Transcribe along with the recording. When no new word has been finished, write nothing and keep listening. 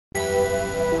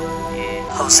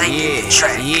Jose did the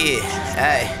track.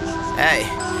 Hey.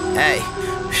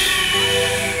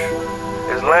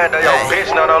 It's land on your bitch,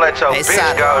 no, don't let your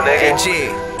bitch go, nigga.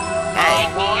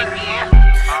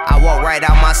 I woke right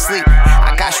out my sleep.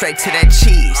 I got straight to that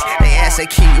cheese. They asked, hey,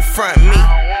 can you front me?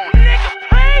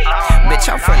 Bitch,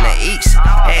 I'm from the east,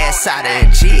 ass side of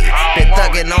the G. Been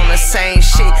thuggin' on the same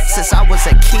shit since I was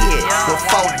a kid. With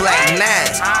 4 black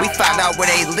nines, we found out where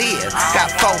they live.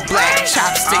 Got 4 black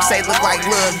chopsticks, they look like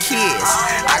little kids.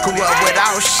 I grew up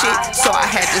without shit, so I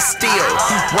had to steal.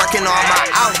 Working on my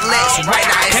outlets, right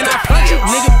now it's the fields.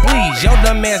 Nigga, please, your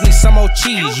dumb ass need some more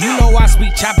cheese. You know I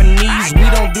speak chopping knees. We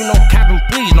don't do no copping,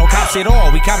 please. No cops at all,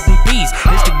 we copping peas.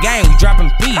 It's the gang, we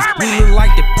dropping peas. We look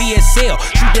like the PSL.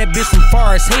 Shoot that bitch from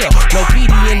far as hell. No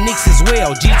PD and Nicks as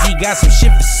well. GT got some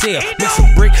shit for sale. Mix a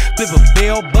brick, flip a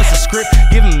bell, bust a script,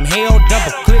 give him hell,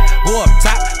 double clip, go up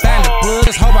top, find the plug,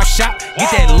 just hope I shop. Get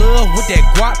that love with that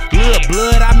guap, little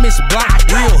blood, I miss block.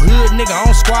 Real hood nigga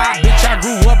on squad, bitch, I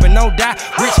grew up and don't die.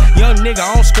 Rich young nigga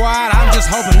on squad, I'm just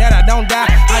hoping that I don't die.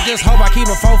 I just hope I keep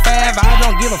a 4-5, I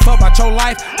don't give a fuck about your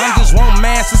life. I'm just one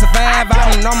man to survive,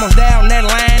 I done almost down that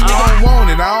line, nigga. I don't want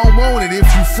it. If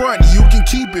you front, you can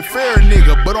keep it fair,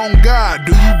 nigga. But on God,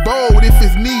 do you bold if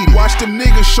it's needed? Watch them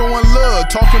niggas showing love,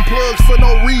 talking plugs for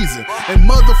no reason. And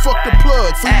motherfuck the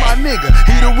plug, free my nigga,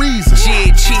 he the reason.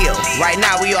 G, chill, right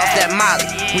now we off that molly.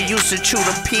 We used to chew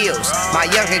the pills. My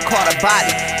youngin' caught a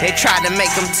body, they tried to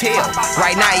make him tell.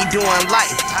 Right now he doing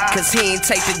life, cause he ain't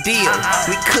take the deal.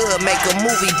 We could make a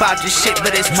movie about this shit,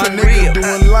 but it's too real. My nigga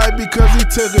doing life because he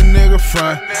took a nigga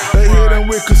front. They hit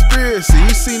him with conspiracy,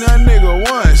 he seen that nigga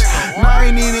once. Now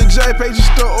he needed JPay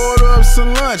just to order up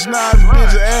some lunch. Now his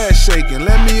bitch ass shaking,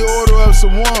 let me order up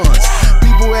some ones.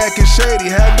 People acting shady,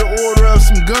 had to order up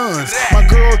some guns. My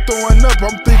girl throwing up,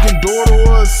 I'm thinking daughter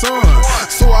or a son.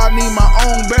 So I need my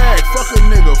own bag, fuck a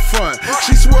nigga front.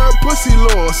 She swear pussy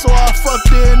lord, so I fucked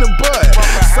her in the butt.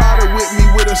 Sided with me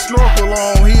with a snorkel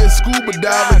on, he a scuba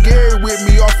diver. Gary with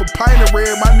me off a pint of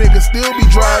red, my nigga still be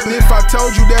driving. If I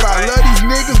told you that I love these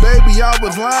niggas, baby, I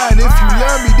was lying. If you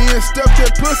love me, then step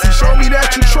that pussy, show me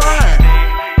that you trying.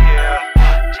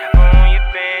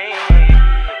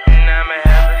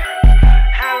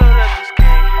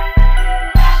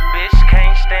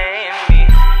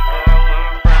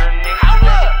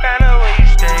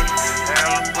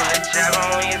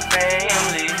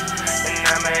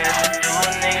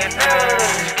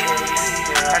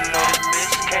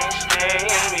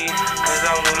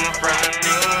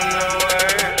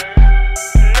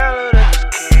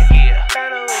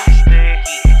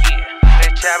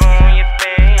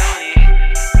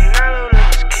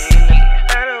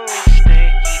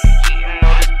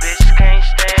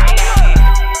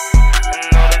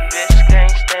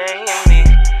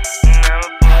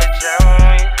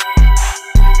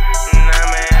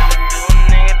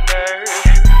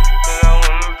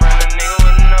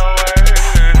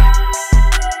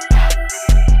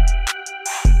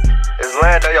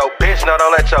 Land on your bitch, no,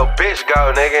 don't let your bitch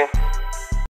go, nigga.